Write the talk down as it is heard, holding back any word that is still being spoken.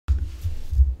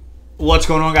What's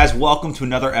going on, guys? Welcome to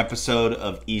another episode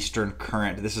of Eastern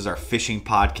Current. This is our fishing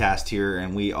podcast here,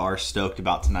 and we are stoked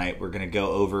about tonight. We're going to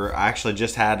go over, I actually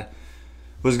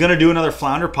was going to do another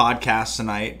flounder podcast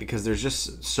tonight because there's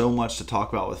just so much to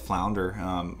talk about with flounder.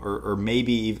 Or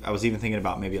maybe, I was even thinking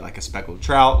about maybe like a speckled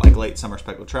trout, like late summer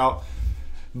speckled trout.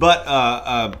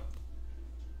 But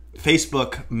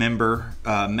Facebook member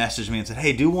messaged me and said,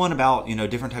 hey, do one about,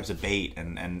 different types of bait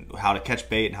and how to catch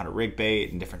bait and how to rig bait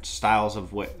and different styles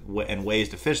of what and ways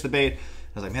to fish the bait. I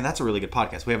was like, man, that's a really good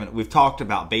podcast. We've talked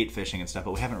about bait fishing and stuff,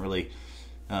 but we haven't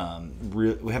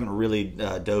really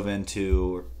dove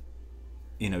into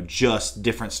just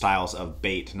different styles of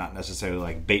bait, not necessarily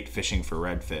like bait fishing for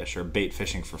redfish or bait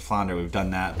fishing for flounder. We've done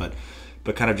that, but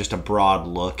kind of just a broad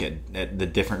look at the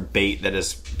different bait that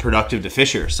is productive to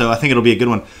fish here. So I think it'll be a good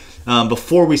one.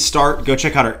 Before we start, go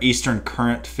check out our Eastern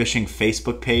Current Fishing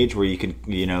Facebook page where you can,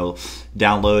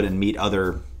 download and meet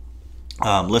other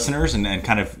listeners and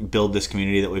kind of build this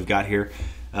community that we've got here.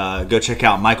 Go check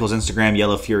out Michael's Instagram,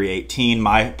 YellowFury18,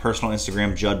 my personal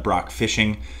Instagram, Judd Brock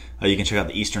Fishing. You can check out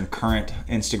the Eastern Current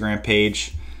Instagram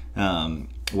page.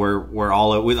 We're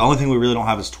all the only thing we really don't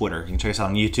have is Twitter. You can check us out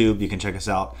on YouTube. You can check us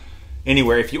out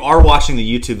anywhere. If you are watching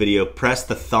the YouTube video, press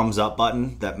the thumbs up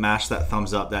button. Mash that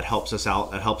thumbs up. That helps us out.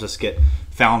 That helps us get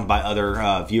found by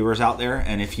other viewers out there.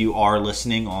 And if you are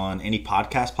listening on any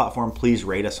podcast platform, please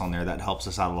rate us on there. That helps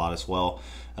us out a lot as well.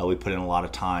 We put in a lot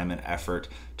of time and effort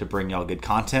to bring y'all good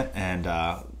content, and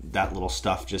that little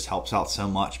stuff just helps out so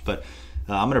much. But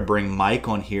I'm going to bring Mike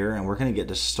on here, and we're going to get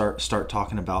to start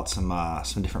talking about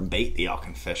some different bait that y'all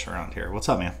can fish around here. What's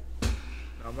up, man?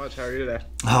 Not much. How are you today?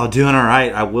 Oh, doing all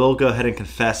right. I will go ahead and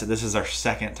confess that this is our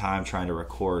second time trying to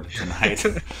record tonight.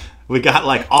 We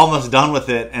got almost done with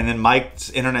it, and then Mike's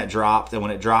internet dropped, and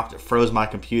when it dropped, it froze my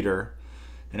computer,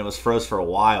 and it was froze for a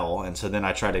while, and so then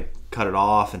I tried to cut it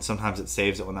off, and sometimes it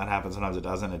saves it when that happens, sometimes it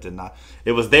doesn't. It did not.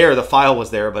 It was there, the file was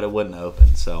there, but it wouldn't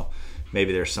open, so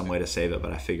maybe there's some way to save it,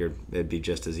 but I figured it'd be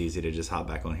just as easy to just hop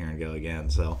back on here and go again.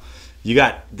 So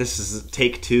this is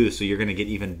take 2, so you're going to get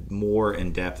even more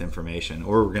in-depth information,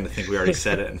 or we're going to think we already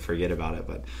said it and forget about it.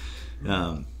 But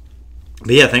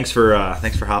yeah, thanks for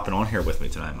hopping on here with me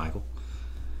tonight, Michael.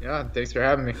 Yeah, thanks for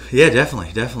having me. Yeah,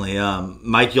 definitely.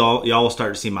 Mike, y'all will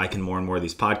start to see Mike in more and more of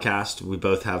these podcasts. We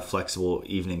both have flexible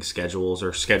evening schedules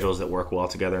or schedules that work well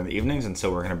together in the evenings, and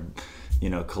so we're going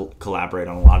to collaborate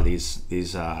on a lot of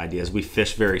these ideas. We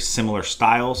fish very similar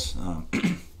styles.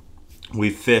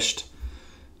 We've fished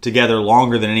together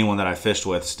longer than anyone that I fished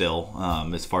with still,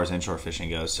 as far as inshore fishing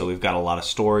goes. So we've got a lot of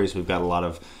stories. We've got a lot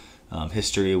of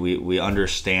history. We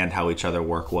understand how each other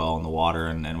work well in the water,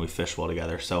 and we fish well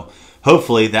together. So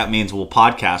hopefully that means we'll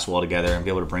podcast well together and be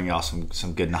able to bring y'all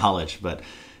some good knowledge. But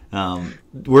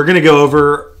we're going to go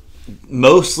over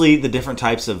mostly the different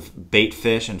types of bait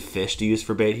fish and fish to use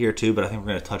for bait here too, but I think we're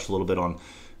going to touch a little bit on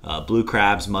blue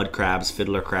crabs, mud crabs,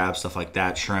 fiddler crabs, stuff like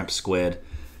that, shrimp, squid.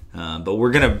 But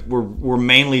we're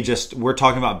mainly we're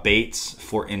talking about baits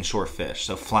for inshore fish,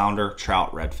 so flounder,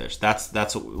 trout, redfish.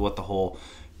 That's what the whole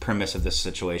premise of this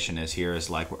situation is here. Is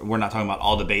we're not talking about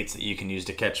all the baits that you can use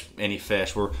to catch any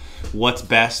fish. What's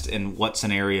best in what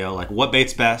scenario, like what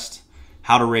bait's best,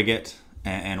 how to rig it,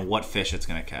 and what fish it's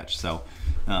going to catch. So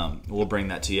we'll bring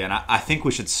that to you. And I think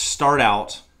we should start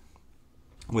out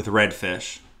with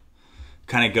redfish.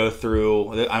 Kind of go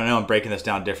through, I know I'm breaking this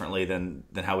down differently than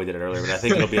how we did it earlier, but I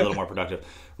think it'll be a little more productive.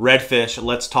 Redfish,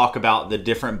 let's talk about the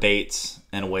different baits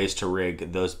and ways to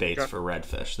rig those baits for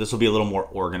redfish. This will be a little more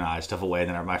organized of a way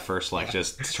than my first,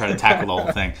 just try to tackle the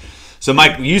whole thing. So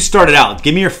Mike, you started out.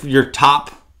 Give me your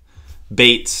top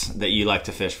baits that you like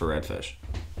to fish for redfish.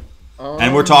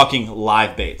 And we're talking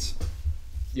live baits.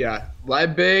 Yeah,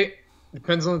 live bait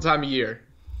depends on the time of year.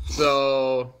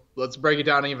 So let's break it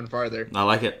down even farther. I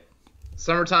like it.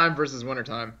 Summertime versus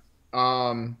wintertime.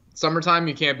 Summertime,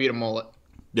 you can't beat a mullet.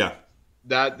 Yeah.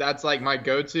 That's my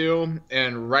go-to,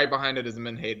 and right behind it is a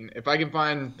menhaden. If I can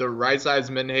find the right size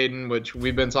menhaden, which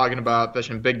we've been talking about,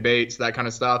 fishing big baits, that kind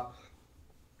of stuff.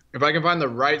 If I can find the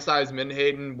right size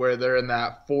menhaden where they're in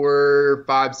that 4,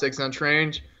 5, 6 inch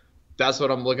range, that's what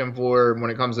I'm looking for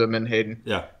when it comes to a menhaden.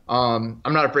 Yeah. I'm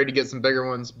not afraid to get some bigger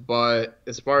ones, but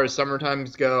as far as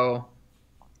summertimes go,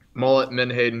 mullet,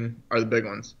 menhaden are the big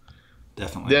ones.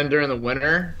 Definitely. Then during the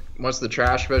winter, once the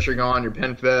trash fish are gone, your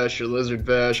pinfish, your lizard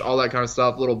fish, all that kind of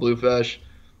stuff, little bluefish,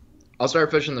 I'll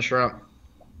start fishing the shrimp.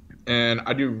 And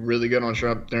I do really good on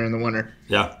shrimp during the winter.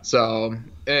 Yeah. So,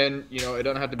 and, it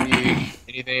doesn't have to be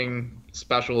anything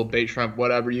special, bait shrimp,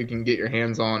 whatever you can get your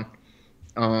hands on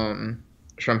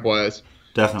shrimp-wise.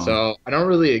 Definitely. So I don't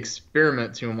really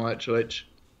experiment too much, which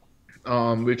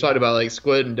we've talked about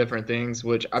squid and different things,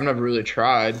 which I've never really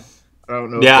tried. I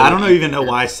don't know. Yeah, I don't even know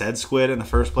why I said squid in the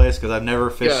first place because I've never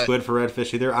fished squid for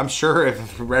redfish either. I'm sure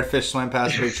if a redfish swam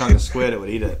past a big chunk of squid, it would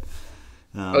eat it.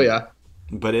 Oh yeah.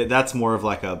 But that's more of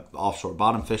like a offshore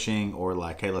bottom fishing, or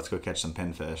like, hey, let's go catch some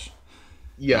pinfish.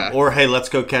 Yeah. Or hey, let's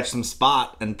go catch some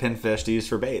spot and pinfish to use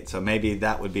for bait. So maybe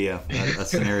that would be a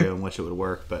scenario in which it would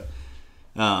work. But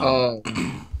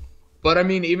but I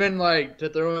mean, even like to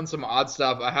throw in some odd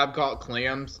stuff, I have caught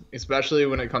clams, especially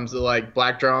when it comes to like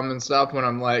black drum and stuff. When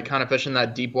I'm like kind of fishing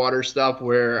that deep water stuff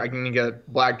where I can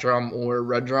get black drum or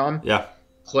red drum. Yeah.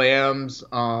 Clams.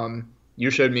 You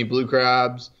showed me blue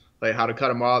crabs, like how to cut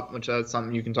them up, which that's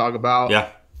something you can talk about. Yeah.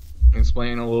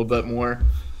 Explain a little bit more.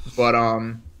 But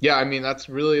yeah, I mean that's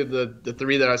really the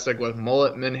three that I stick with: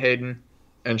 mullet, menhaden,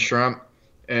 and shrimp.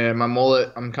 And my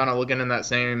mullet, I'm kind of looking in that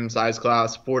same size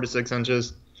class, 4 to 6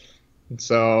 inches.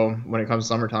 So when it comes to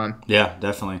summertime. Yeah,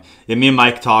 definitely. Yeah, me and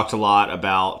Mike talked a lot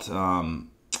about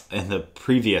in the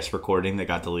previous recording that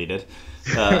got deleted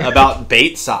about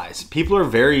bait size. People are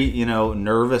very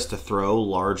nervous to throw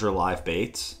larger live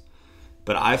baits,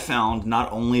 but I found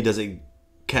not only does it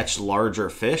catch larger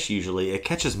fish, usually it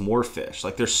catches more fish.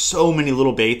 Like there's so many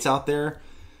little baits out there.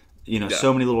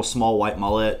 So many little small white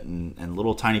mullet and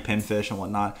little tiny pinfish and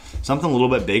whatnot. Something a little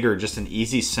bit bigger, just an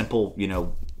easy, simple,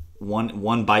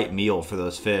 one bite meal for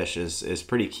those fish is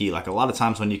pretty key. Like a lot of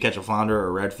times when you catch a flounder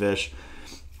or a redfish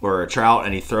or a trout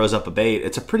and he throws up a bait,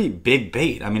 it's a pretty big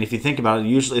bait. I mean, if you think about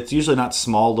it, it's usually not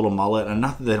small little mullet, and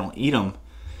not that they don't eat them,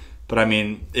 but I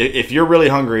mean, if you're really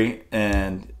hungry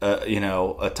and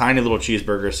a tiny little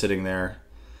cheeseburger sitting there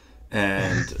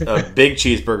and a big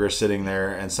cheeseburger sitting there,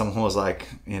 and someone was like,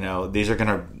 these are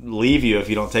gonna leave you if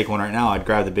you don't take one right now, I'd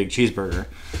grab the big cheeseburger.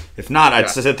 If not, I'd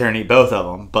sit there and eat both of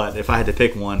them. But if I had to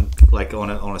pick one, like on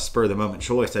a spur of the moment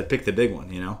choice, I'd pick the big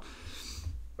one.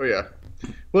 Oh yeah.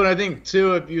 Well, I think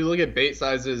too, if you look at bait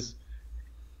sizes,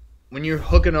 when you're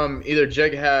hooking them, either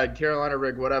jig head, Carolina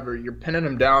rig, whatever, you're pinning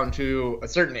them down to a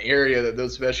certain area that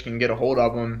those fish can get a hold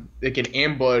of them. They can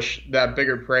ambush that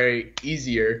bigger prey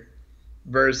easier.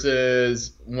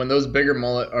 Versus when those bigger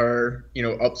mullet are,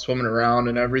 up swimming around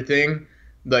and everything,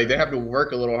 like they have to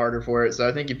work a little harder for it. So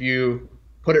I think if you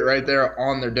put it right there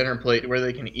on their dinner plate where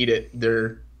they can eat it,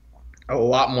 they're a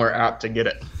lot more apt to get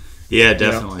it. Yeah,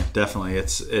 definitely.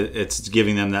 It's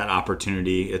giving them that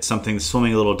opportunity. It's something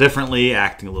swimming a little differently,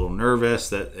 acting a little nervous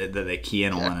that they key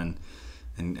in on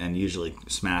and usually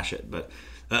smash it. But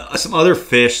some other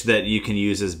fish that you can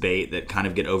use as bait that kind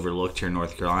of get overlooked here in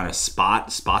North Carolina,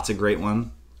 spot's a great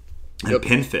one, and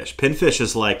pinfish. Pinfish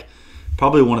is like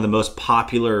probably one of the most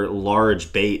popular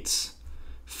large baits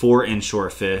for inshore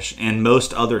fish in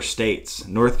most other states.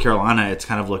 North Carolina, it's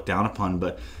kind of looked down upon,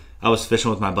 but I was fishing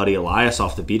with my buddy Elias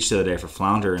off the beach the other day for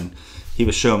flounder, and he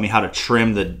was showing me how to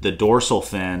trim the dorsal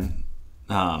fin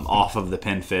off of the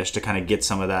pinfish to kind of get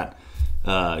some of that,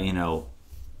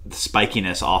 the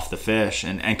spikiness off the fish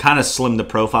and kind of slim the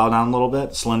profile down a little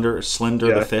bit, slender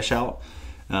the fish out.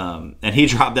 And he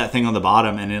dropped that thing on the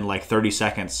bottom, and in like 30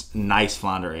 seconds, nice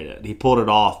flounder ate it. He pulled it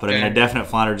off, but I mean, a definite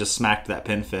flounder just smacked that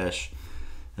pinfish.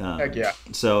 Heck yeah.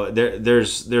 So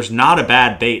there's not a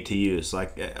bad bait to use.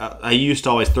 Like I used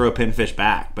to always throw pinfish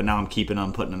back, but now I'm keeping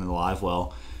them, putting them in the live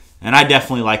well. And I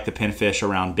definitely like the pinfish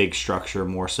around big structure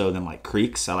more so than like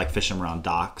creeks. I like fishing around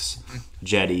docks,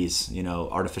 jetties,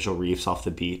 artificial reefs off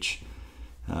the beach.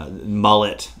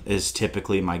 Mullet is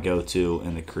typically my go-to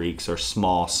in the creeks, or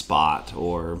small spot,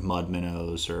 or mud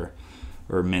minnows, or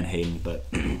menhaden. But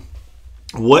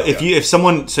what if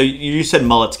someone? So you said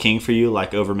mullet's king for you,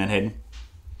 like over menhaden?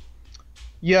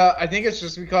 Yeah, I think it's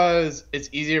just because it's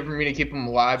easier for me to keep them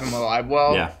alive in my live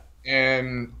well. Yeah,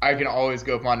 and I can always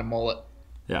go find a mullet.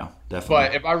 Yeah, definitely.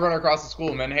 But if I run across the school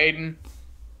of menhaden,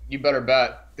 you better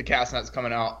bet the cast net's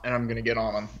coming out and I'm going to get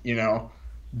on them,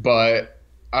 But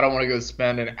I don't want to go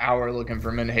spend an hour looking for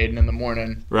menhaden in the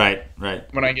morning. Right.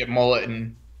 When I get mullet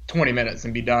in 20 minutes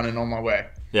and be done and on my way.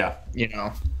 Yeah.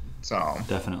 So.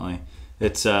 Definitely.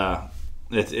 It's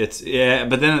yeah,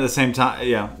 but then at the same time,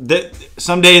 yeah.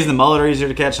 Some days the mullet are easier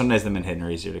to catch, some days the menhaden are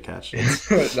easier to catch.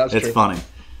 It's funny.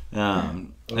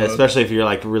 Especially if you're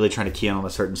like really trying to key in on a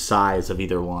certain size of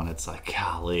either one. It's like,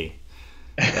 golly.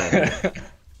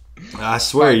 I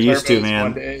swear I used to, man.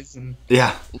 One days and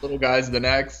yeah. Little guys the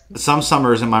next. Some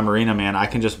summers in my marina, man, I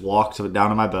can just walk down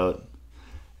to my boat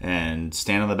and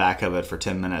stand on the back of it for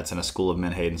 10 minutes and a school of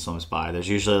menhaden swims by. There's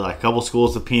usually like a couple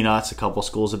schools of peanuts, a couple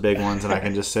schools of big ones, and I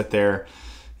can just sit there,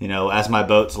 as my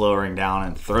boat's lowering down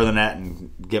and throw the net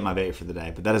and get my bait for the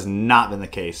day. But that has not been the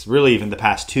case, really, even the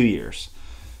past 2 years.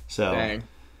 So, dang.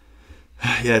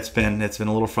 Yeah, it's been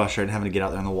a little frustrating having to get out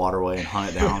there in the waterway and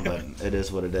hunt it down, but it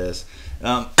is what it is.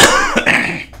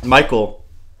 Michael,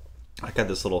 I got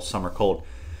this little summer cold.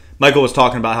 Michael was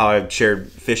talking about how I've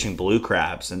shared fishing blue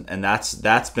crabs, and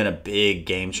that's been a big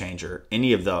game changer.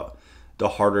 Any of the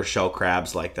harder shell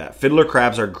crabs like that. Fiddler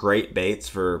crabs are great baits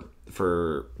for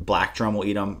black drum will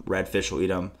eat them, redfish will eat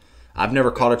them. I've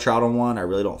never caught a trout on one. I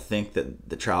really don't think that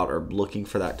the trout are looking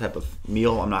for that type of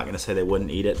meal. I'm not going to say they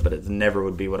wouldn't eat it, but it never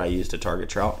would be what I use to target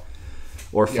trout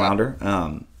or flounder.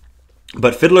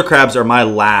 But fiddler crabs are my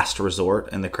last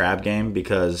resort in the crab game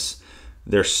because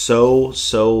they're so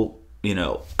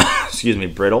excuse me,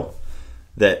 brittle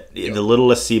that the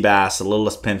littlest sea bass, the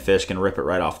littlest pinfish can rip it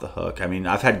right off the hook. I mean,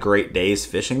 I've had great days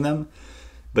fishing them,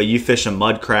 but you fish a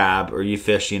mud crab or you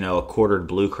fish, a quartered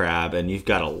blue crab, and you've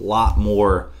got a lot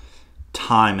more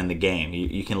time in the game.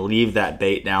 You can leave that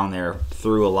bait down there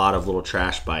through a lot of little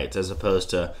trash bites, as opposed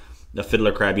to the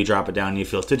fiddler crab. You drop it down and you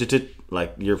feel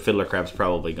like your fiddler crab's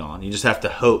probably gone. You just have to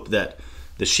hope that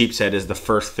the sheep's head is the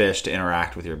first fish to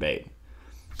interact with your bait.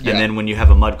 And then when you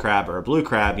have a mud crab or a blue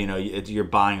crab, you're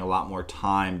buying a lot more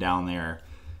time down there,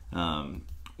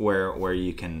 where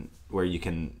you can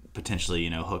potentially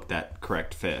hook that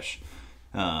correct fish.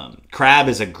 Crab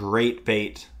is a great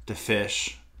bait to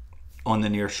fish on the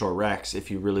nearshore wrecks if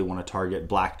you really want to target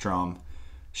black drum,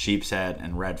 sheep's head,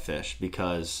 and redfish,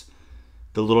 because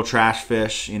the little trash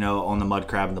fish, on the mud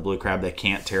crab and the blue crab, they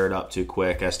can't tear it up too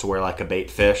quick, as to where like a bait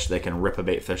fish, they can rip a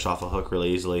bait fish off a hook really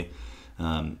easily.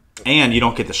 And you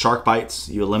don't get the shark bites.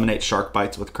 You eliminate shark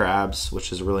bites with crabs,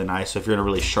 which is really nice. So if you're in a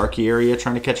really sharky area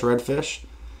trying to catch redfish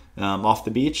off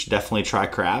the beach, definitely try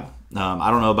crab.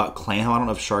 I don't know about clam. I don't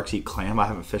know if sharks eat clam. I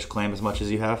haven't fished clam as much as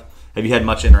you have. Have you had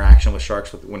much interaction with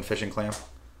sharks when fishing clam?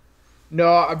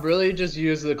 No, I've really just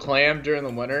used the clam during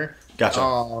the winter. Gotcha.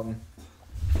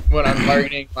 When I'm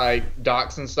targeting like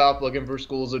docks and stuff, looking for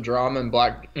schools of drum and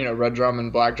red drum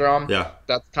and black drum. Yeah.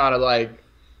 That's kind of like,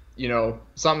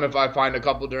 something. If I find a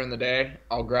couple during the day,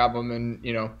 I'll grab them and,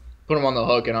 put them on the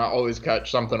hook, and I always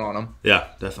catch something on them. Yeah,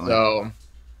 definitely. So,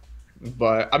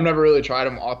 but I've never really tried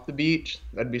them off the beach.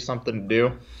 That'd be something to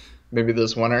do, maybe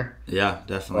this winter. Yeah,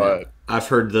 definitely. But I've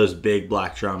heard those big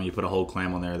black drum, you put a whole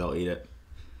clam on there, they'll eat it.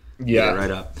 Yeah. Eat it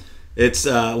right up. It's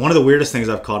one of the weirdest things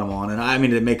I've caught them on, and I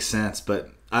mean, it makes sense, but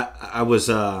I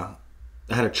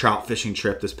had a trout fishing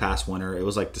trip this past winter. It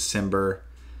was like December.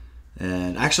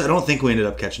 And actually, I don't think we ended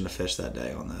up catching a fish that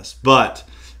day on this. But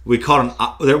we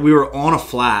caught we were on a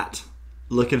flat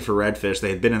looking for redfish. They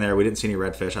had been in there. We didn't see any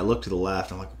redfish. I looked to the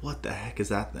left. I'm like, what the heck is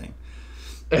that thing?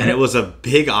 And it was a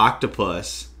big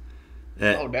octopus.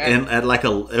 It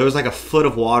was like a foot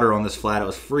of water on this flat. It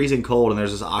was freezing cold, and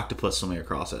there's this octopus swimming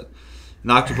across it. And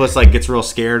the octopus gets real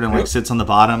scared and sits on the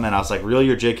bottom. And I was like, reel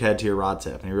your jig head to your rod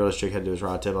tip. And he reeled his jig head to his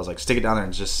rod tip. I was like, stick it down there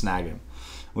and just snag him.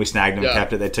 We snagged him,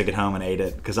 kept it. They took it home and ate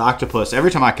it. Because octopus,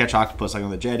 every time I catch octopus, like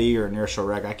on the jetty or near shore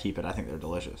wreck, I keep it. I think they're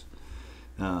delicious.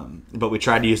 But we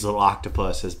tried to use a little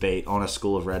octopus as bait on a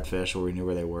school of redfish where we knew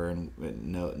where they were, and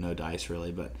no dice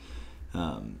really. But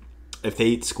if they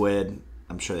eat squid,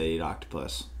 I'm sure they eat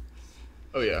octopus.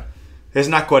 Oh yeah, it's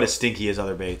not quite as stinky as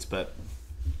other baits, but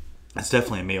it's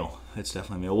definitely a meal.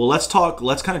 Well, let's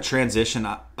kind of transition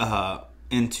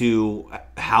into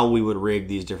how we would rig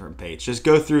these different baits. Just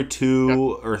go through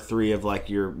two or three of like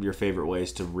your favorite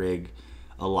ways to rig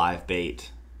a live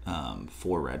bait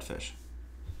for redfish.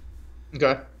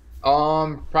 Okay.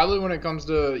 Probably when it comes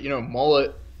to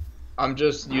mullet, I'm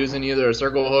just using either a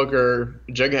circle hook or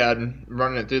jig head and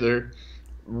running it through their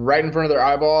right in front of their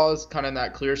eyeballs, kind of in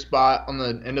that clear spot on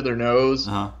the end of their nose.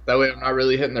 Uh-huh. That way I'm not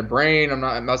really hitting their brain. I'm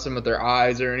not messing with their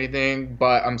eyes or anything,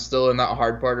 but I'm still in that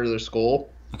hard part of their skull.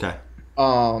 Okay.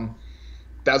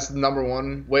 That's the number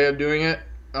one way of doing it.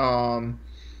 And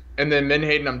then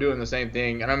menhaden, I'm doing the same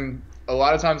thing. And a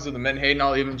lot of times with the menhaden,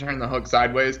 I'll even turn the hook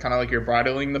sideways, kind of like you're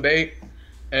bridling the bait,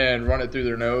 and run it through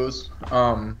their nose.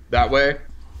 That way.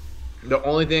 The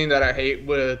only thing that I hate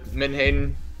with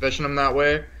menhaden fishing them that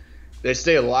way, they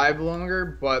stay alive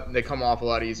longer, but they come off a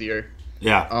lot easier.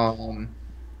 Yeah.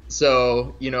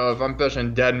 So if I'm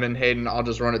fishing dead menhaden, I'll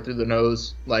just run it through the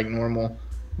nose like normal.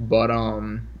 But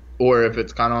or if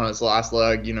it's kind of on its last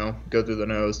leg, go through the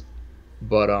nose.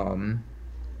 But and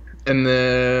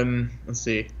then let's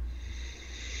see.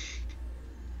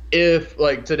 If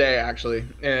like today actually,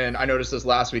 and I noticed this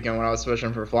last weekend when I was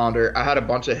fishing for flounder, I had a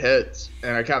bunch of hits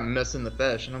and I kept missing the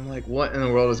fish, and I'm like, what in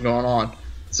the world is going on?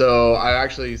 So I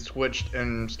actually switched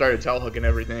and started tail hooking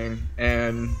everything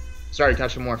and started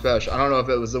catching more fish. I don't know if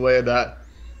it was the way that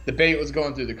the bait was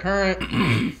going through the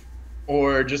current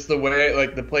or just the way,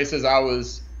 like the places I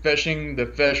was fishing, the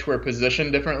fish were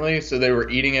positioned differently, so they were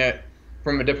eating it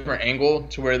from a different angle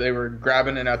to where they were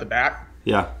grabbing it at the back.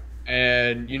 Yeah.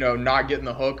 And not getting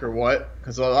the hook or what,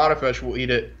 because a lot of fish will eat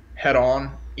it head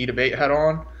on, eat a bait head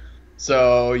on.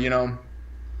 So, you know,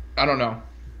 I don't know.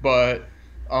 But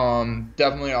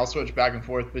definitely I'll switch back and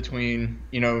forth between,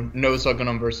 you know, nose hooking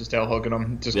them versus tail hooking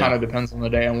them. Just kind of depends on the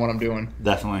day and what I'm doing.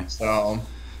 Definitely. So,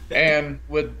 and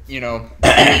with, you know, we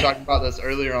were talking about this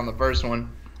earlier on the first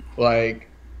one, like,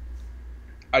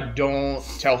 I don't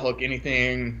tail hook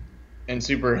anything in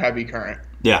super heavy current.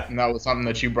 Yeah. And that was something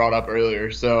that you brought up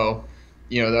earlier. So,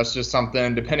 you know, that's just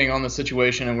something, depending on the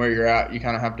situation and where you're at, you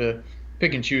kind of have to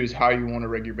pick and choose how you want to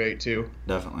rig your bait too.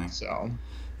 Definitely. So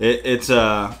it's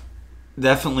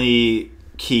definitely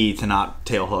key to not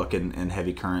tail hook in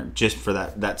heavy current, just for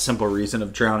that simple reason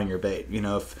of drowning your bait. You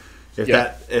know,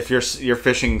 if you're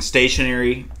fishing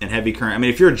stationary in heavy current, I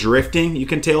mean, if you're drifting, you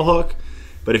can tail hook,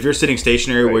 but if you're sitting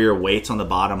stationary where your weight's on the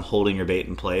bottom holding your bait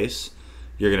in place,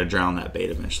 you're going to drown that bait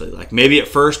eventually. Like, maybe at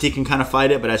first he can kind of fight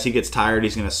it, but as he gets tired,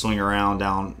 he's going to swing around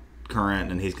down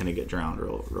current and he's going to get drowned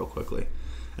real quickly.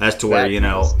 As to where, you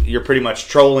know, you're pretty much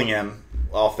trolling him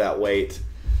off that weight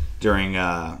during,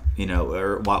 you know,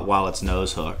 or while it's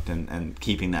nose hooked, and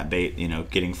keeping that bait, you know,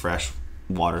 getting fresh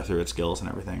water through its gills and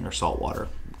everything, or salt water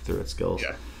through its gills.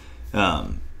 Yeah.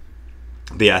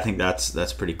 But yeah, I think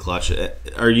that's pretty clutch.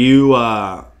 Are you,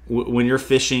 when you're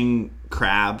fishing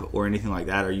crab or anything like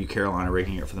that, are you Carolina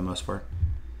rigging it for the most part?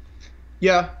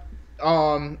 Yeah.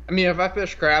 I mean, if I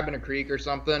fish crab in a creek or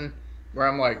something where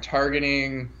I'm like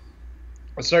targeting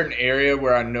a certain area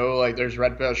where I know like there's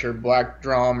redfish or black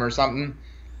drum or something,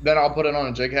 then I'll put it on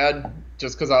a jig head,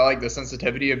 just because I like the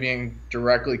sensitivity of being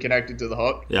directly connected to the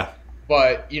hook. Yeah.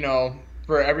 But, you know,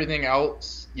 for everything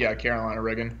else, yeah, Carolina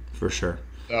rigging. For sure.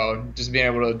 So just being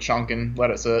able to chunk and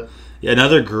let it sit. Yeah,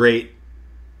 another great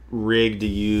rig to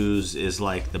use is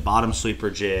like the bottom sweeper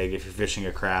jig if you're fishing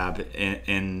a crab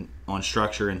in on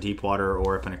structure in deep water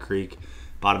or up in a creek.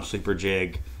 Bottom sweeper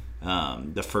jig,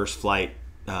 the first flight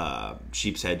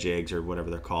sheep's head jigs or whatever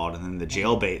they're called, and then the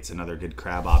jailbait's another good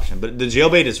crab option. But the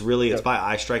jailbait is really, it's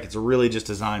by iStrike. It's really just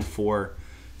designed for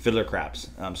fiddler crabs.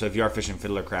 So if you are fishing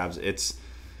fiddler crabs,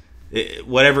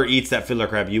 whatever eats that fiddler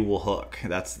crab, you will hook.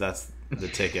 That's the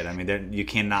ticket. I mean, you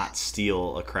cannot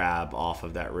steal a crab off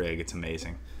of that rig. It's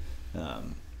amazing.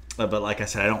 But like I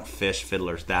said, I don't fish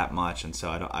fiddlers that much, and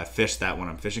so I fish that when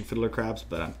I'm fishing fiddler crabs.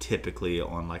 But I'm typically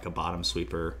on like a bottom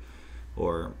sweeper,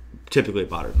 or typically a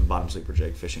bottom sweeper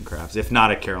jig fishing crabs, if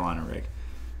not a Carolina rig.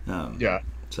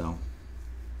 So,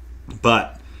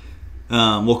 but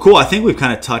well, cool. I think we've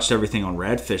kind of touched everything on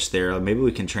redfish there. Maybe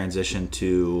we can transition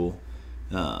to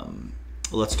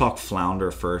let's talk flounder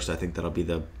first. I think that'll be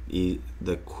the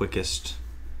quickest.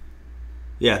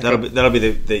 Yeah, that'll be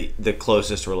the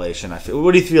closest relation. I feel.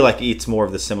 What do you feel like eats more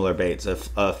of the similar baits?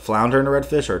 A flounder and a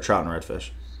redfish, or a trout and a redfish?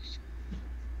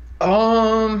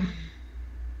 I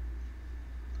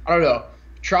don't know.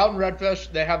 Trout and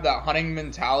redfish, they have that hunting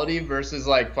mentality versus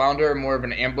like flounder, more of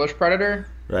an ambush predator.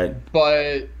 Right.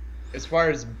 But as far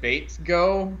as baits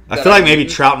go, I feel like maybe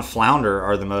trout and flounder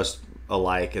are the most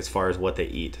alike as far as what they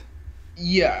eat.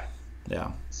 Yeah.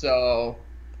 Yeah. So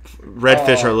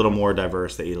redfish are a little more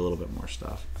diverse. They eat a little bit more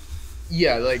stuff.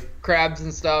 Yeah, like crabs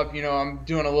and stuff, you know, I'm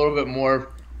doing a little bit more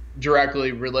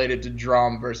directly related to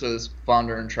drum versus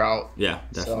flounder and trout. Yeah,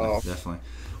 definitely.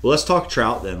 Well, let's talk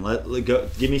trout then. Let go.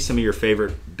 Give me some of your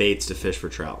favorite baits to fish for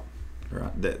trout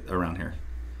around here.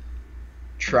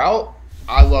 Trout,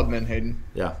 I love menhaden.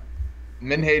 Yeah.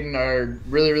 Menhaden are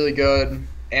really, really good,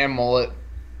 and mullet.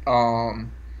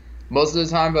 Most of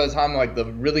the time, by the time like the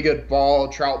really good fall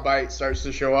trout bite starts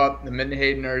to show up, the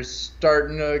menhaden are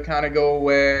starting to kind of go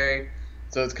away.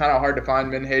 So it's kind of hard to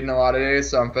find menhaden a lot of days.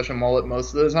 So I'm fishing mullet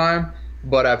most of the time.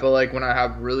 But I feel like when I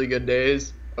have really good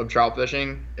days of trout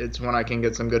fishing, it's when I can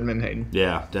get some good menhaden.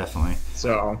 Yeah, definitely.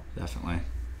 So definitely.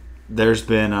 There's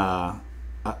been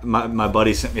my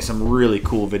buddy sent me some really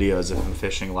cool videos of him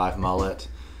fishing live mullet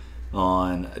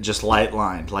on just light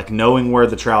line, like knowing where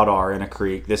the trout are in a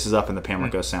creek. This is up in the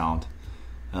Pamlico Sound.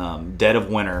 Dead of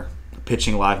winter,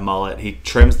 pitching live mullet. He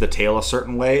trims the tail a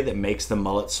certain way that makes the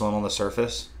mullet swim on the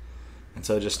surface, and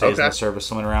so it just stays on the surface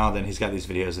swimming around. Then he's got these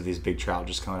videos of these big trout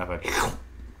just coming up and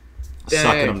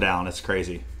sucking them down. It's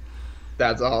crazy.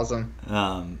 That's awesome.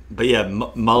 But yeah,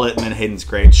 mullet menhaden's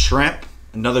great. Shrimp,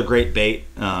 another great bait.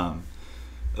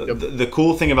 The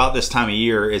cool thing about this time of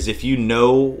year is if you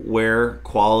know where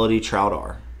quality trout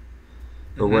are,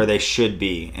 or where they should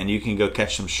be, and you can go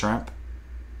catch some shrimp,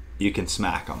 you can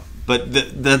smack them. But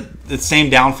the same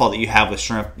downfall that you have with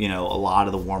shrimp, you know, a lot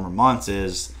of the warmer months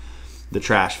is the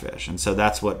trash fish, and so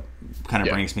that's what kind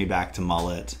of brings me back to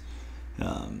mullet.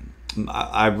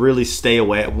 I really stay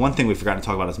away. One thing we forgot to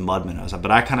talk about is mud minnows, but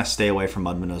I kind of stay away from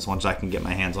mud minnows once I can get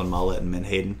my hands on mullet and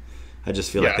menhaden. I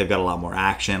just feel like they've got a lot more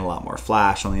action, a lot more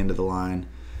flash on the end of the line.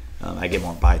 I get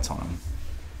more bites on them.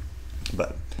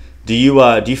 But do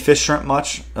you fish shrimp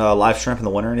much, live shrimp in the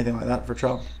winter or anything like that for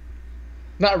trout?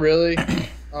 Not really.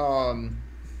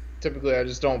 Typically, I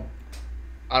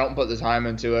don't put the time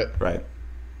into it. Right.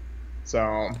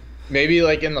 So maybe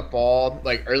like in the fall,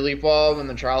 like early fall, when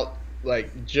the trout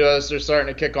like just are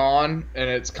starting to kick on, and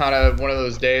it's kind of one of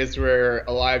those days where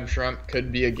a live shrimp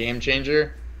could be a game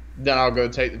changer. Then I'll go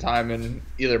take the time and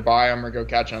either buy them or go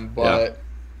catch them. But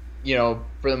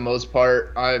for the most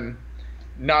part, I'm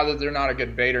not that they're not a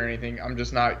good bait or anything. I'm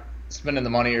just not spending the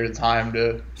money or the time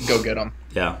to go get them.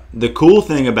 Yeah. The cool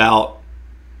thing about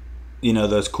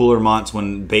those cooler months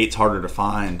when bait's harder to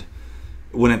find,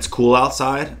 when it's cool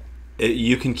outside,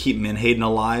 you can keep menhaden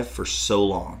alive for so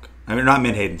long. I mean, not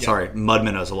menhaden, sorry, mud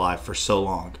minnows alive for so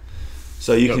long.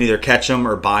 So you can either catch them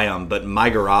or buy them. But in my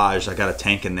garage, I got a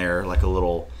tank in there, like a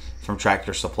little from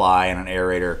Tractor Supply and an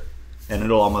aerator, and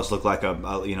it'll almost look like a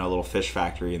little fish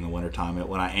factory in the wintertime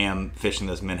when I am fishing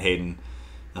those menhaden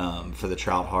for the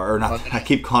trout or not. I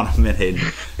keep calling them menhaden,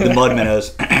 the mud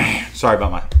minnows. Sorry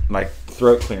about my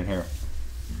throat clearing here.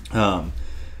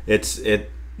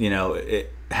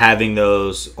 Having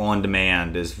those on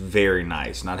demand is very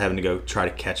nice. Not having to go try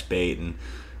to catch bait, and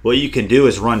what you can do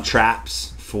is run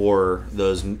traps for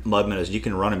those mud minnows. You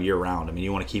can run them year round. I mean,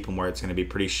 you want to keep them where it's going to be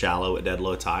pretty shallow at dead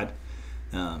low tide.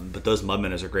 But those mud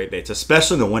minnows are great baits,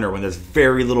 especially in the winter when there's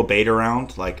very little bait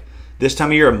around. Like this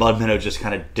time of year, a mud minnow just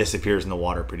kind of disappears in the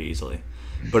water pretty easily.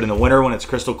 But in the winter when it's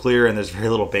crystal clear and there's very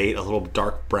little bait, a little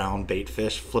dark brown bait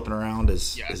fish flipping around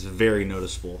is very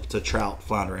noticeable to trout,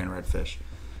 flounder, and redfish.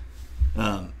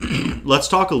 Let's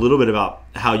talk a little bit about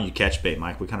how you catch bait,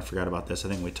 Mike. We kind of forgot about this. I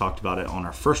think we talked about it on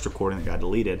our first recording that got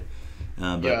deleted.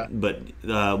 But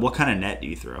what kind of net do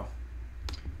you throw?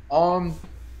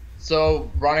 So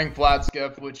running flat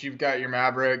skiff, which you've got your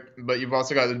Maverick, but you've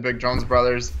also got the big Jones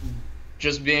Brothers.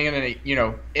 Just being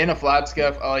in a flat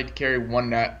skiff, I like to carry one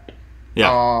net.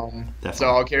 Yeah. So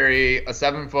I'll carry a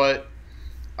 7-foot,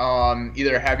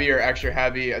 either heavy or extra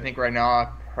heavy. I think right now I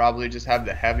probably just have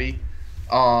the heavy,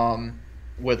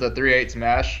 with a 3/8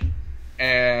 mesh,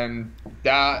 and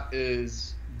that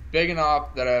is big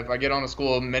enough that if I get on a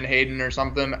school of menhaden or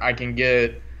something, I can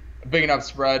get a big enough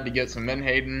spread to get some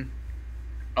menhaden.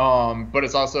 But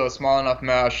it's also a small enough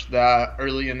mesh that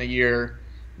early in the year,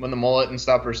 when the mullet and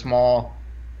stuff are small,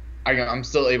 I'm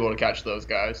still able to catch those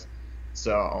guys.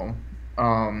 So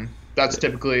that's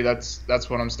typically that's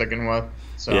what I'm sticking with.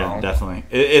 So yeah, definitely.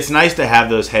 It's nice to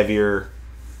have those heavier.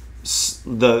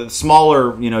 The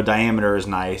smaller, diameter is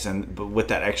nice, but with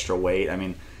that extra weight, I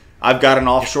mean, I've got an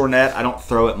offshore net. I don't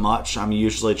throw it much. I'm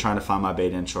usually trying to find my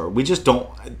bait inshore. We just don't.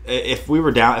 If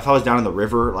I was down in the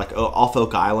river, like off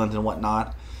Oak Island and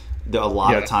whatnot, a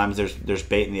lot of times there's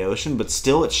bait in the ocean, but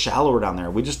still it's shallower down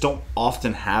there. We just don't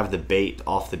often have the bait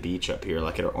off the beach up here,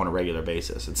 like on a regular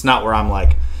basis. It's not where I'm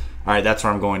like, all right, that's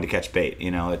where I'm going to catch bait.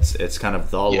 It's kind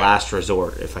of the last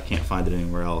resort if I can't find it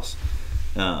anywhere else.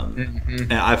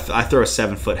 And I throw a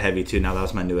 7-foot heavy too. Now that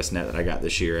was my newest net that I got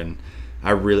this year, and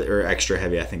or extra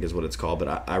heavy I think is what it's called,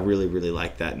 but I really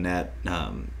like that net.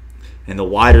 And the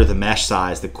wider the mesh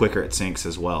size, the quicker it sinks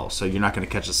as well. So you're not going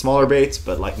to catch the smaller baits,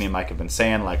 but like me and Mike have been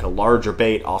saying, like a larger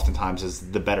bait oftentimes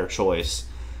is the better choice.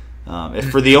 If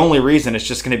for the only reason it's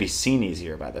just going to be seen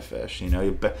easier by the fish.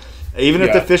 Even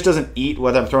if the fish doesn't eat,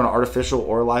 whether I'm throwing an artificial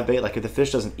or a live bait, like if the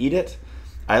fish doesn't eat it,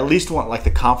 I at least want like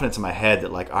the confidence in my head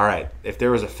that like, all right, if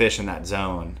there was a fish in that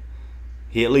zone,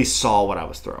 he at least saw what I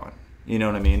was throwing. You know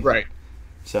what I mean? Right.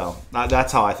 So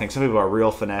that's how I think. Some people are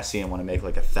real finessey and want to make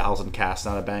like 1,000 casts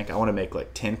down a bank. I want to make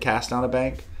like 10 casts down a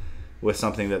bank with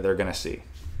something that they're going to see.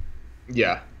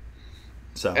 Yeah.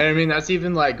 So. And I mean, that's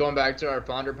even like going back to our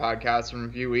flounder podcast from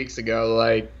a few weeks ago.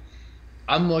 Like,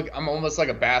 I'm almost like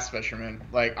a bass fisherman.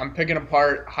 Like, I'm picking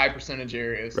apart high percentage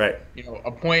areas. Right.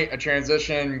 A point, a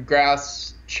transition,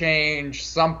 grass change,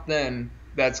 something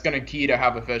that's going to key to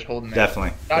have a fish holding it.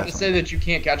 Definitely. Not to say that you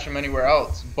can't catch them anywhere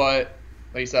else, but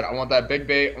like you said, I want that big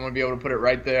bait. I want to be able to put it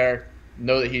right there,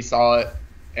 know that he saw it,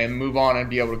 and move on and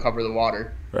be able to cover the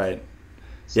water. Right.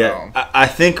 So. Yeah. I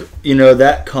think,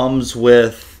 that comes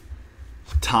with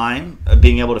time,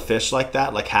 being able to fish like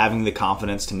that, like having the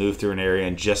confidence to move through an area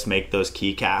and just make those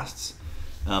key casts.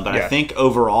 I think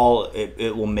overall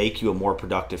it will make you a more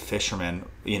productive fisherman.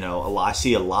 I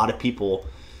see a lot of people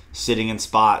sitting in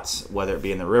spots, whether it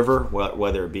be in the river,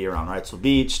 whether it be around Wrightsville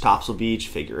Beach, Topsail Beach,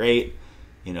 Figure 8,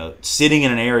 sitting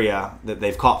in an area that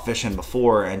they've caught fish in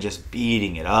before and just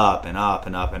beating it up and up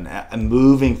and up and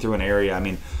moving through an area. I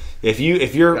mean, if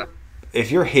you're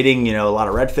hitting, a lot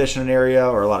of redfish in an area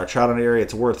or a lot of trout in an area,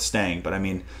 it's worth staying. But I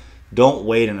mean, don't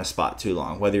wait in a spot too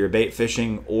long, whether you're bait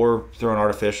fishing or throwing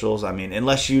artificials. I mean,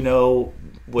 unless you know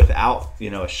without,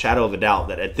 a shadow of a doubt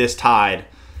that at this tide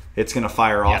it's going to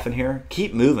fire off in here,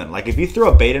 keep moving. Like if you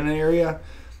throw a bait in an area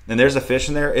and there's a fish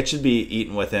in there, it should be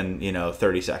eaten within,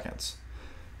 30 seconds.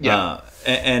 Yeah.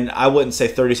 And I wouldn't say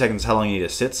 30 seconds is how long you need to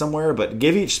sit somewhere, but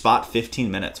give each spot 15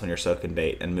 minutes when you're soaking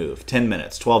bait and move. 10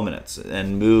 minutes, 12 minutes,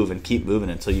 and move and keep moving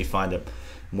until you find a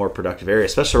more productive area.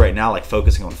 Especially right now, like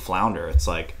focusing on flounder. It's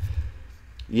like,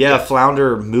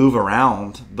 flounder move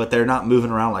around, but they're not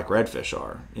moving around like redfish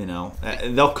are.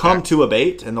 They'll come to a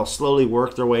bait and they'll slowly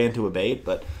work their way into a bait,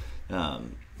 but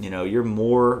you're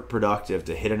more productive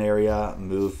to hit an area,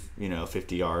 move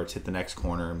 50 yards, hit the next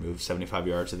corner, move 75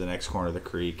 yards to the next corner of the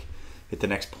creek, hit the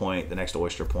next point, the next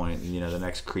oyster point, the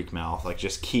next creek mouth. Like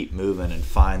just keep moving and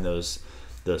find those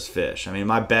fish. I mean,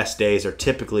 my best days are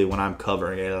typically when I'm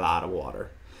covering a lot of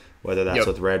water, whether that's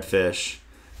with redfish.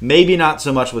 Maybe not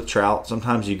so much with trout.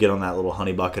 Sometimes you get on that little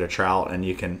honey bucket of trout and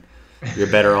you're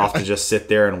better off to just sit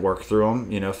there and work through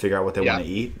them, figure out what they want to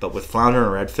eat. But with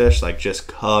flounder and redfish, like just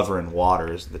covering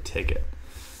water is the ticket.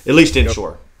 At least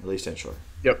inshore.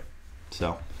 Yep.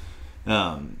 So,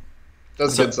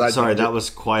 that's a good side. Sorry, that was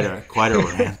quite a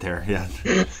rant there.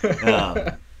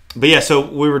 Yeah. But yeah, so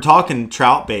we were talking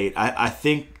trout bait. I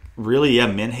think really,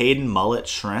 menhaden, mullet,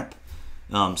 shrimp.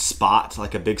 Spot,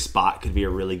 like a big spot could be a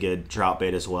really good trout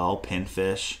bait as well.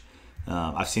 Pinfish.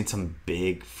 I've seen some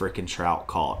big freaking trout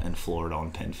caught in Florida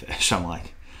on pinfish. I'm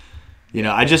like,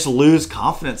 I just lose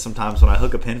confidence sometimes when I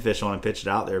hook a pinfish on and pitch it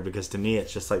out there, because to me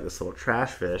it's just like this little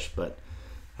trash fish. But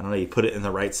I don't know, you put it in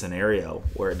the right scenario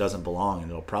where it doesn't belong and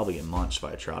it'll probably get munched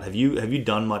by a trout. Have you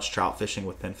done much trout fishing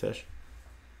with pinfish?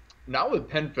 Not with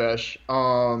pinfish.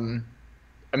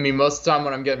 I mean, most of the time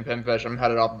when I'm getting pinfish, I'm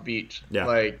headed off the beach. Yeah.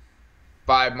 Like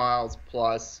 5 miles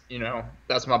plus,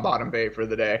 that's my bottom bait for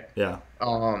the day. Yeah.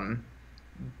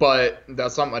 But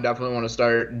that's something I definitely want to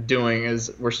start doing.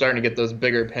 Is we're starting to get those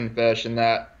bigger pinfish in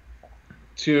that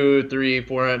 2, 3,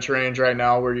 4 inch range right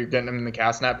now, where you're getting them in the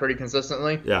cast net pretty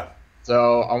consistently. Yeah.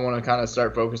 So I want to kind of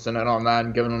start focusing in on that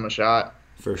and giving them a shot.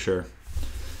 For sure.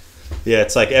 Yeah,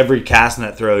 it's like every cast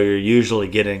net throw, you're usually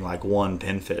getting like one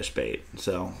pinfish bait.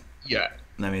 So yeah.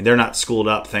 I mean, they're not schooled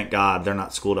up. Thank God they're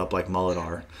not schooled up like mullet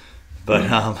are.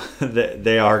 But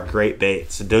they are great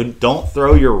baits. Don't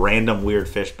throw your random weird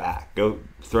fish back. Go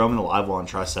throw them in the live well and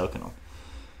try soaking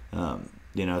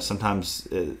them. Sometimes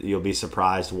you'll be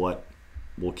surprised what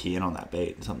will key in on that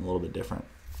bait. Something a little bit different.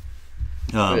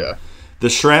 The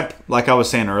shrimp, like I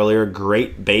was saying earlier,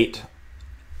 great bait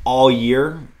all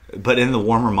year. But in the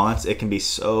warmer months, it can be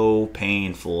so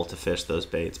painful to fish those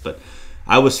baits. But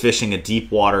I was fishing a deep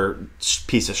water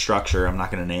piece of structure. I'm not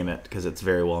going to name it because it's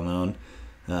very well known.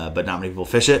 But not many people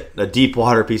fish it. A deep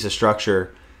water piece of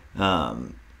structure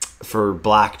for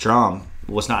black drum.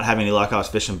 Was not having any luck. I was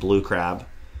fishing blue crab,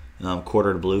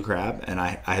 quartered blue crab, and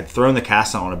I had thrown the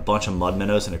cast on a bunch of mud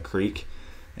minnows in a creek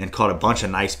and caught a bunch of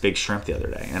nice big shrimp the other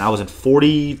day. And I was in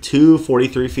 42,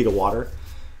 43 feet of water,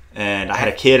 and I had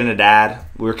a kid and a dad.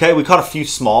 We caught a few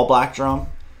small black drum,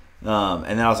 and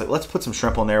then I was like, let's put some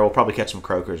shrimp on there. We'll probably catch some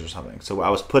croakers or something. So I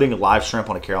was putting a live shrimp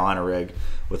on a Carolina rig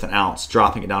with an ounce,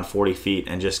 dropping it down 40 feet,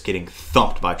 and just getting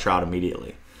thumped by trout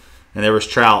immediately. And there was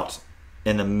trout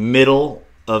in the middle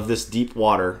of this deep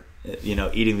water,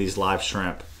 eating these live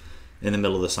shrimp in the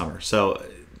middle of the summer. So,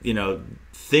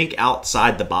 think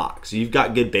outside the box. You've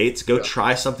got good baits. Go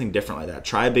try something different like that.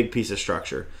 Try a big piece of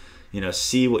structure.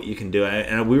 See what you can do.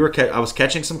 And I was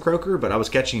catching some croaker, but I was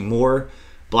catching more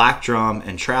black drum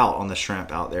and trout on the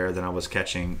shrimp out there than I was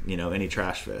catching, any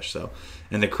trash fish. So,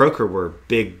 and the croaker were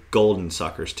big golden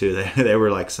suckers too. They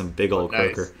were like some big old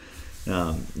croaker.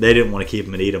 They didn't want to keep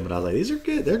them and eat them, but I was like, these are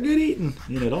good. They're good eating.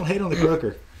 Don't hate on the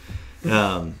croaker.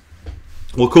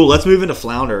 Well, cool. Let's move into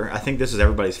flounder. I think this is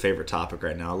everybody's favorite topic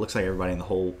right now. It looks like everybody in the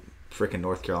whole freaking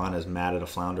North Carolina is mad at a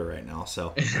flounder right now.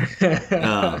 So,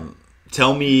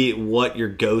 tell me what your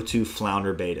go-to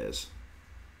flounder bait is.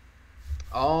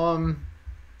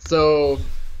 So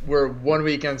we're 1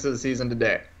 week into the season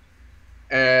today,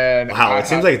 and wow, it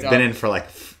seems like it's been in for like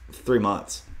 3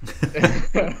 months.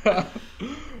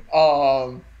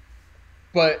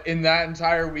 But in that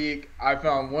entire week, I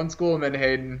found one school in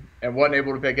Menhaden and wasn't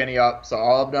able to pick any up. So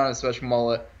all I've done is fish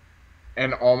mullet,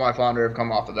 and all my flounder have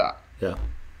come off of that. Yeah.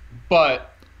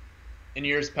 But in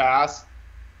years past,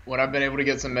 when I've been able to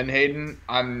get some Menhaden,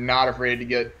 I'm not afraid to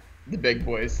get the big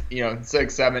boys,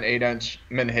 6, 7, 8 inch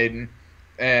Menhaden,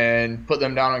 and put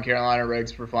them down on Carolina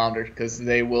rigs for flounder because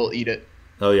they will eat it.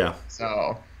 Oh yeah.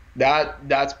 So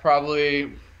that's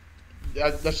probably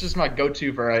that's just my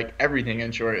go-to for like everything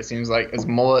inshore. It seems like is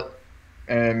mullet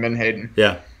and Menhaden.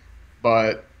 Yeah.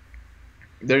 But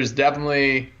there's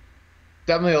definitely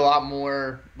a lot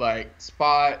more like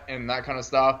spot and that kind of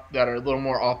stuff that are a little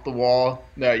more off the wall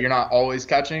that you're not always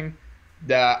catching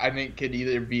that I think could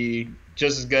either be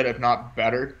just as good, if not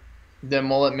better, than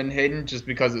mullet menhaden, just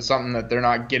because it's something that they're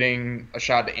not getting a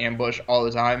shot to ambush all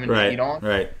the time and Right, eat on.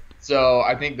 right. So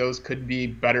I think those could be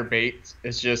better baits.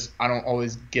 It's just I don't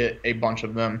always get a bunch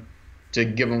of them to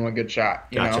give them a good shot.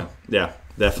 You Gotcha. know? Yeah,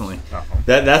 definitely. Uh-huh.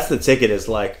 That's the ticket, is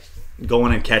like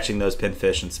going and catching those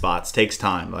pinfish and spots takes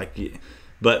time.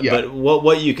 But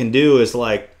what you can do is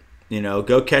like,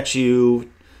 go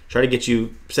try to get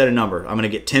you, set a number. I'm going to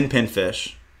get 10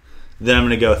 pinfish, then I'm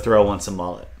going to go throw on some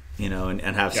mullet, and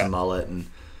have some mullet. And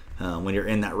when you're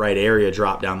in that right area,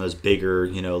 drop down those bigger,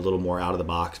 a little more out of the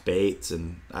box baits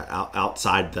and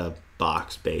outside the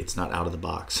box baits, not out of the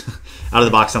box. Out of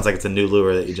the box sounds like it's a new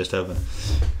lure that you just opened.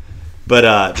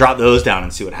 But drop those down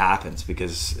and see what happens,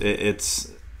 because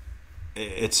it's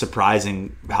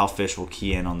surprising how fish will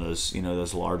key in on those,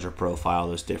 those larger profile,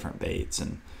 those different baits.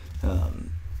 And,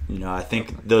 I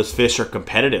think those fish are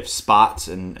competitive. Spots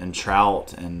and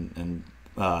trout and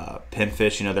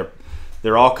pinfish,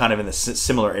 they're all kind of in the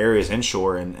similar areas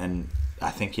inshore. And I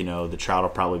think, the trout will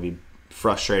probably be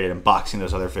frustrated and boxing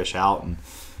those other fish out. And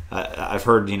I've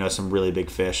heard, some really big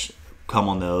fish come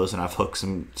on those, and I've hooked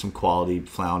some quality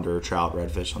flounder, trout,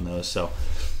 redfish on those. So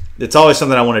it's always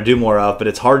something I want to do more of, but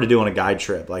it's hard to do on a guide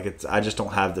trip. Like I just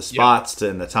don't have the spots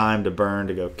and the time to burn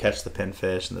to go catch the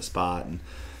pinfish and the spot, and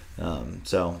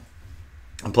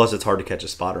and plus it's hard to catch a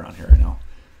spot around here right now.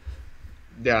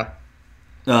 Yeah.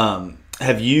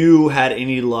 Have you had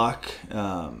any luck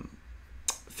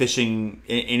fishing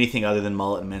anything other than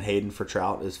mullet and menhaden for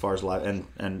trout, as far as live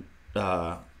and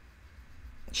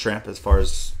shrimp, as far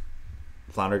as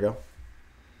flounder go?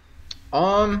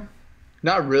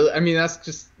 Not really. I mean,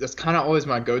 that's kind of always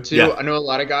my go-to. Yeah. I know a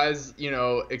lot of guys,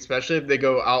 especially if they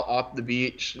go out off the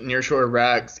beach, near shore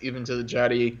wrecks, even to the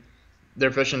jetty,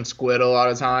 they're fishing squid a lot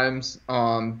of times.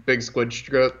 Big squid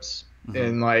strips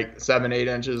in like 7-8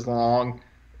 inches long.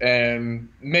 And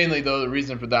mainly, though, the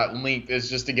reason for that length is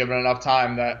just to give it enough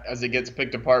time that as it gets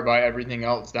picked apart by everything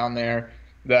else down there,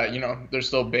 that, there's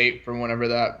still bait for whenever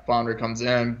that flounder comes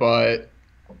in. But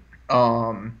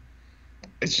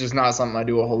it's just not something I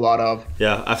do a whole lot of.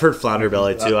 Yeah, I've heard flounder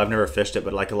belly too. I've never fished it,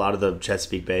 but like a lot of the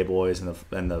Chesapeake Bay boys and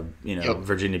the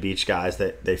Virginia Beach guys,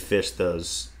 they fish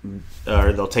those,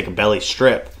 or they'll take a belly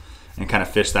strip and kind of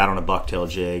fish that on a bucktail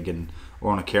jig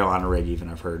or on a Carolina rig even.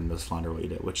 I've heard, and those flounder will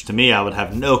eat it, which to me I would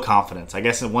have no confidence. I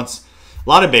guess once a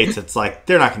lot of baits, it's like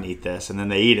they're not going to eat this, and then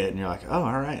they eat it, and you're like, oh,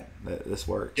 all right, this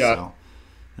works. Yeah.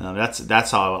 So that's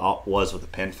how it was with the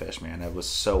pinfish, man. It was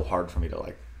so hard for me to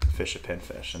like fish a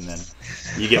pinfish, and then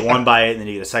you get one bite and then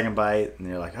you get a second bite and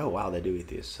you're like, oh wow, they do eat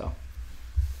these. So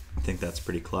I think that's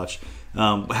pretty clutch.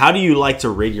 How do you like to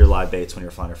rig your live baits when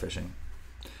you're flounder fishing?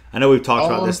 I know we've talked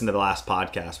about this in the last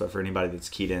podcast, but for anybody that's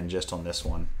keyed in just on this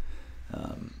one,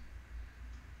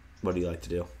 what do you like to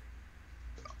do?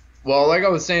 Well, like I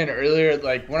was saying earlier,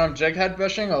 like when I'm jig head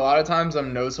fishing, a lot of times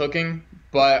I'm nose hooking,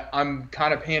 but I'm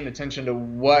kind of paying attention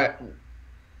to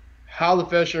how the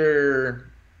fish are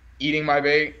eating my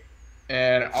bait,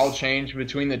 and I'll change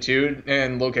between the two,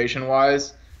 and location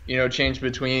wise, change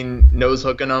between nose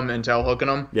hooking them and tail hooking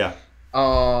them. Yeah.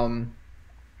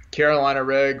 Carolina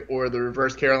rig or the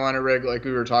reverse Carolina rig, like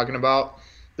we were talking about.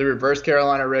 The reverse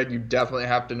Carolina rig, you definitely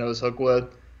have to nose hook with,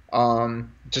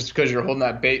 just because you're holding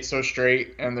that bait so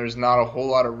straight, and there's not a whole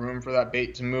lot of room for that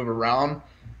bait to move around,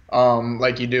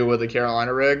 like you do with a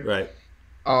Carolina rig. Right.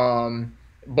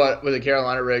 But with a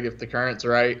Carolina rig, if the current's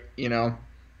right,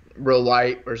 real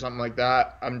light or something like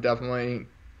that,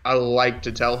 I like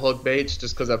to tail hook baits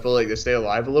just because I feel like they stay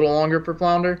alive a little longer for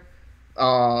flounder.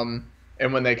 And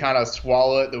when they kind of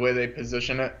swallow it, the way they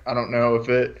position it, I don't know if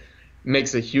it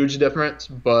makes a huge difference,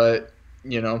 but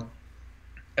it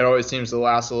always seems to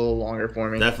last a little longer for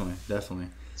me. Definitely.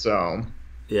 So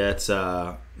yeah,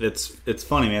 it's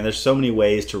funny, man. There's so many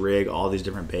ways to rig all these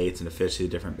different baits and to fish these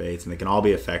different baits, and they can all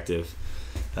be effective.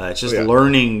 It's just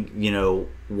learning,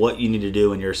 what you need to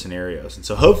do in your scenarios. And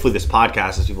so hopefully this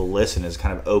podcast, as people listen, is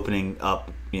kind of opening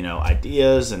up,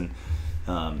 ideas and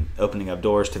opening up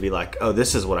doors to be like, oh,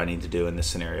 this is what I need to do in this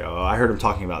scenario. Oh, I heard him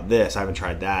talking about this. I haven't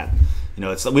tried that.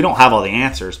 We don't have all the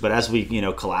answers, but as we,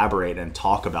 collaborate and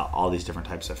talk about all these different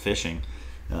types of fishing,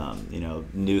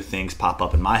 new things pop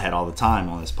up in my head all the time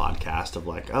on this podcast of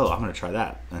like, oh, I'm going to try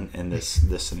that in this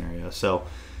scenario. So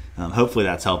hopefully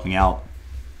that's helping out.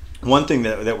 One thing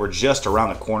that we're just around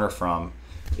the corner from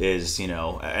is,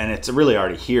 and it's really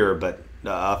already here, but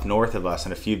up north of us,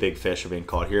 and a few big fish are being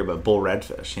caught here, but bull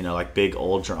redfish, like big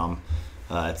old drum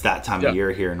It's that time of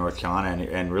year here in North Carolina,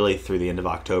 and really through the end of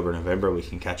October, November, we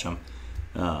can catch them.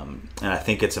 And I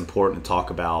think it's important to talk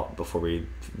about, before we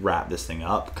wrap this thing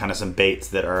up, kind of some baits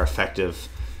that are effective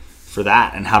for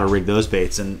that and how to rig those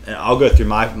baits. And I'll go through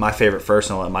my favorite first,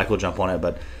 and I'll let Michael jump on it.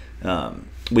 But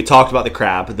we talked about the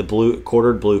crab, the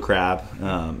quartered blue crab,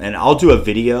 and I'll do a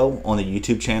video on the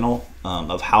YouTube channel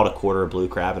of how to quarter a blue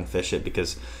crab and fish it,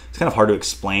 because it's kind of hard to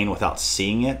explain without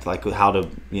seeing it, like how to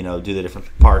do the different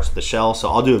parts of the shell. So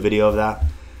I'll do a video of that.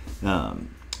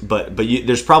 But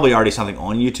there's probably already something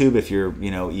on YouTube if you're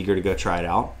eager to go try it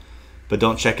out. But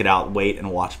don't check it out. Wait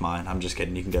and watch mine. I'm just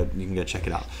kidding. You can go check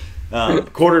it out.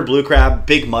 Quartered blue crab,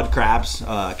 big mud crabs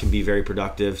can be very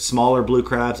productive. Smaller blue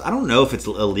crabs, I don't know if it's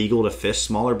illegal to fish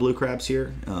smaller blue crabs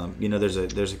here.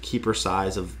 There's a keeper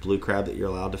size of blue crab that you're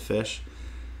allowed to fish.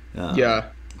 Yeah.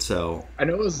 So I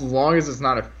know, as long as it's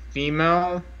not a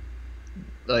female,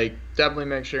 like, definitely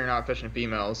make sure you're not fishing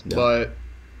females. Yeah. But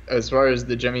as far as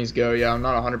the jimmies go, yeah, I'm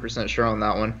not 100% sure on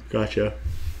that one. Gotcha.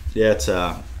 Yeah, it's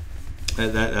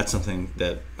that's something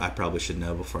that I probably should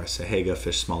know before I say, hey, go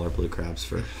fish smaller blue crabs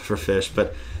for fish.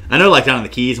 But I know, like, down in the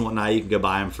Keys and whatnot, you can go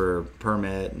buy them for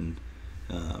permit, and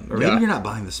or maybe you're not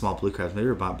buying the small blue crabs. Maybe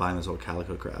you're buying those old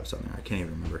calico crabs down there. I can't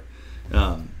even remember.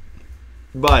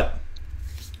 But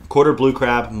quarter blue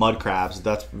crab, mud crabs,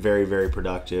 that's very, very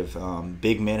productive.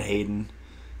 Big menhaden,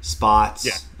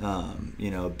 spots,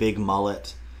 big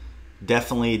mullet.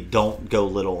 Definitely don't go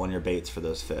little on your baits for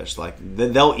those fish. Like,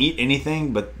 they'll eat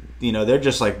anything, but they're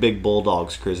just like big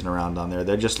bulldogs cruising around down there.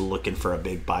 They're just looking for a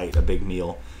big bite, a big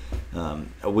meal.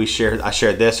 I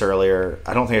shared this earlier.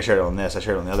 I don't think I shared it on this. I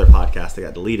shared it on the other podcast that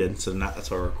got deleted, so that's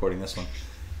why we're recording this one.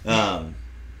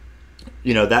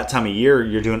 That time of year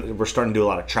we're starting to do a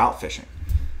lot of trout fishing.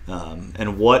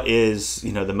 And what is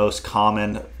the most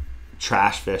common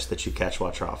trash fish that you catch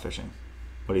while trout fishing?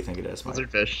 What do you think it is, Mike?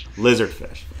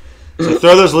 Lizardfish. So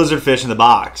throw those lizardfish in the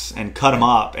box and cut them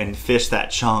up and fish that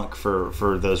chunk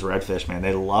for those redfish, man.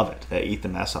 They love it. They eat the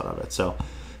mess out of it. So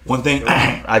one thing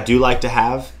I do like to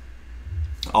have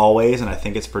always, and I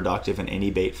think it's productive in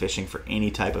any bait fishing for any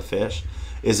type of fish,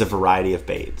 is a variety of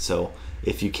bait. So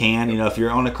if you can, if you're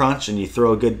on a crunch and you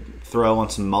throw a good throw on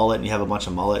some mullet and you have a bunch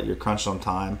of mullet, you're crunched on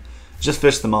time, just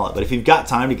fish the mullet. But if you've got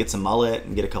time to get some mullet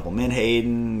and get a couple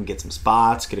menhaden, get some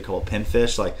spots, get a couple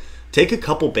pinfish, like, take a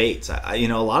couple baits. A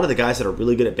lot of the guys that are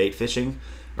really good at bait fishing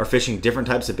are fishing different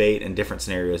types of bait in different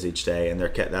scenarios each day, and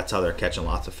that's how they're catching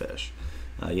lots of fish.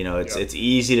 It's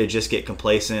easy to just get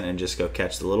complacent and just go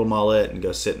catch the little mullet and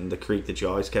go sit in the creek that you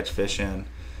always catch fish in,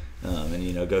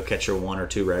 and go catch your 1 or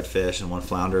 2 redfish and 1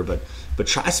 flounder. But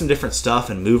try some different stuff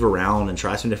and move around and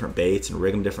try some different baits and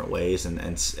rig them different ways,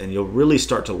 and you'll really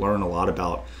start to learn a lot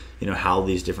about how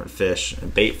these different fish,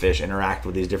 bait fish, interact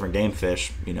with these different game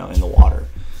fish in the water.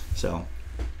 So,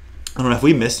 I don't know if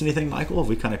we missed anything, Michael. Have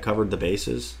we kind of covered the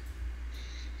bases?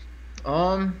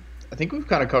 I think we've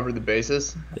kind of covered the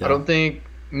bases. Yeah. I don't think,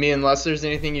 unless there's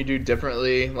anything you do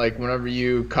differently, like whenever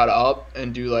you cut up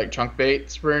and do like chunk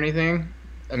baits for anything.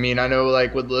 I know,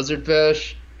 like with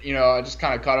lizardfish, I just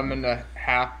kind of cut them into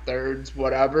half, thirds,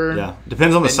 whatever. Yeah,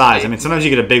 depends on the size. Sometimes you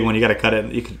get a big one, you got to cut it.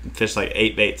 You can fish like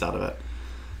 8 baits out of it.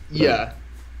 But, yeah.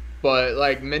 But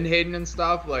like menhaden and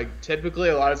stuff, like typically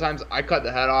a lot of times I cut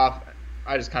the head off.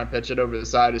 I just kind of pitch it over the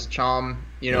side as chum,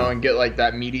 and get like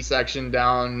that meaty section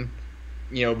down,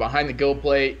 behind the gill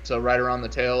plate to right around the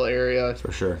tail area.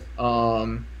 For sure.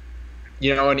 And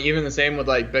even the same with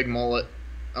like big mullet.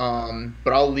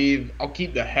 But I'll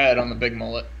keep the head on the big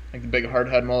mullet, like the big hard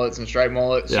head mullets and stripe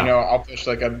mullets. Yeah. I'll fish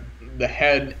like the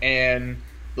head and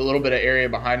the little bit of area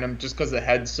behind them, just because the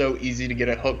head's so easy to get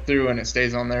a hook through and it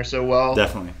stays on there so well.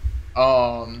 Definitely.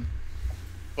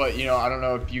 But I don't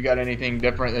know if you got anything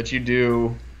different that you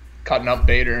do cutting up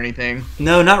bait or anything.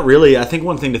 No, not really. I think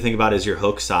one thing to think about is your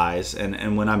hook size,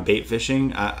 and when I'm bait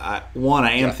fishing, I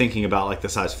am thinking about like the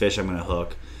size fish I'm going to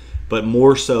hook, but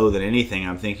more so than anything,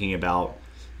 I'm thinking about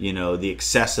the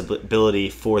accessibility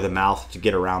for the mouth to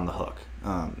get around the hook.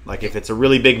 Like if it's a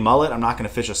really big mullet, I'm not going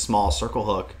to fish a small circle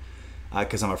hook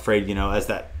because I'm afraid as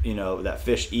that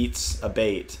fish eats a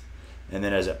bait. And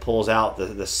then as it pulls out,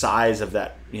 the size of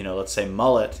that, let's say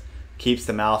mullet, keeps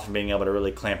the mouth from being able to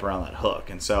really clamp around that hook.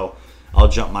 And so I'll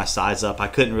jump my size up. I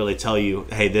couldn't really tell you,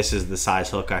 hey, this is the size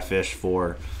hook I fish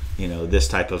for, this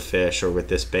type of fish or with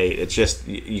this bait. It's just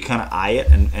you kind of eye it,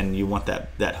 and you want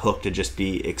that hook to just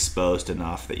be exposed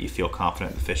enough that you feel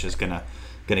confident the fish is gonna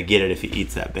get it if he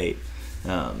eats that bait.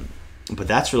 But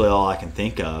that's really all I can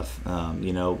think of.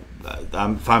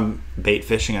 If I'm bait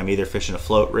fishing, I'm either fishing a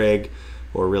float rig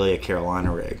or really a Carolina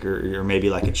rig, or maybe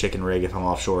like a chicken rig if I'm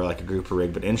offshore, like a grouper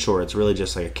rig. But inshore, it's really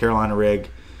just like a Carolina rig,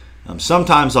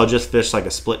 Sometimes I'll just fish like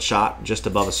a split shot just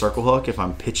above a circle hook if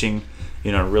I'm pitching,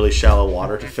 really shallow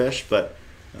water to fish. But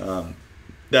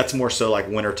that's more so like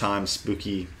wintertime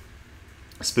spooky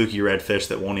redfish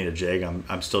that won't eat a jig.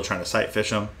 I'm still trying to sight fish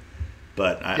them,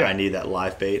 but I need that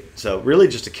live bait. So really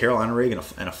just a Carolina rig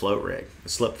and a float rig, a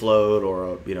slip float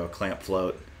or a clamp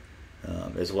float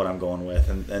is what I'm going with.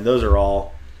 And those are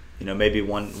all, maybe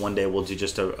one day we'll do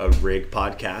just a rig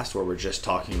podcast where we're just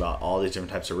talking about all these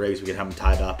different types of rigs. We can have them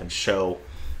tied up and show,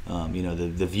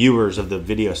 the viewers of the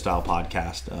video style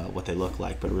podcast what they look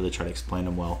like, but really try to explain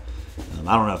them well.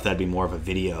 I don't know if that'd be more of a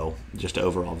video, just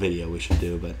overall video we should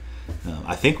do, but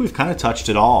I think we've kind of touched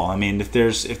it all. I mean, if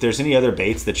there's any other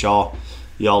baits that y'all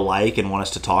like and want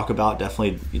us to talk about,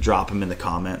 definitely drop them in the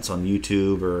comments on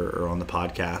YouTube or on the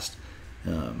podcast.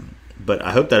 But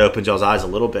I hope that opens y'all's eyes a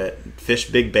little bit. Fish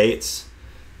big baits,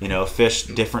 fish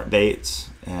different baits,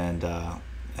 and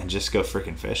just go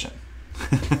freaking fishing.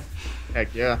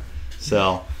 Heck yeah.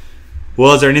 So,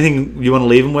 well, is there anything you want to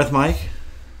leave them with, Mike?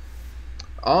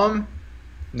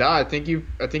 No, I think you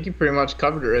pretty much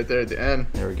covered it right there at the end.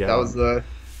 There we go. That was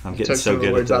I'm getting so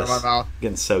good at this. Out of my mouth.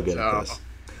 Getting so good at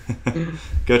this.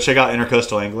 Go check out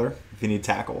Intercoastal Angler if you need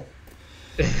tackle.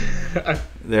 I've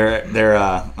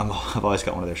always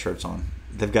got one of their shirts on.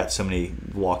 They've got so many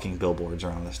walking billboards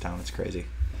around this town. It's crazy.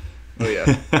 Oh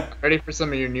yeah. Ready for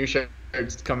some of your new shirts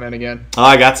to come in again? Oh,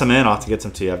 I got some in. I'll have to get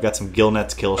some to you. I've got some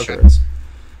Gillnet's Kill shirts.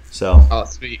 So. Oh,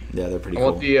 sweet. Yeah, they're pretty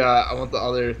cool. I want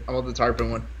the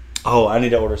tarpon one. Oh, I need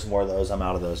to order some more of those. I'm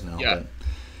out of those now. Yeah.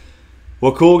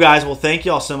 Well, cool, guys. Well, thank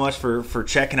y'all so much for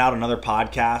checking out another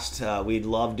podcast. We'd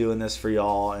love doing this for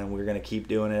y'all, and we're going to keep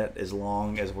doing it as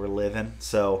long as we're living.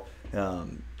 So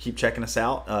keep checking us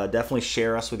out. Definitely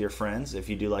share us with your friends. If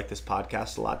you do like this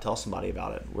podcast a lot, tell somebody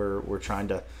about it. We're trying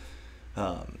to,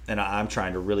 and I'm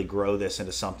trying to really grow this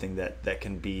into something that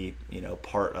can be,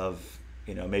 part of,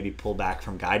 maybe pull back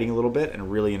from guiding a little bit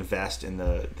and really invest in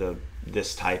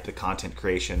this type of content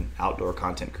creation, outdoor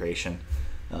content creation,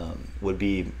 would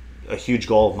be a huge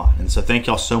goal of mine. And so thank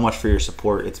y'all so much for your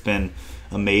support. It's been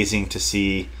amazing to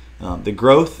see the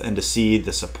growth and to see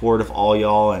the support of all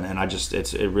y'all. And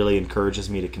it really encourages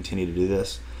me to continue to do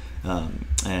this.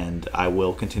 And I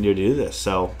will continue to do this.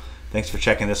 So thanks for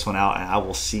checking this one out. And I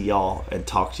will see y'all and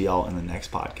talk to y'all in the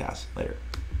next podcast. Later.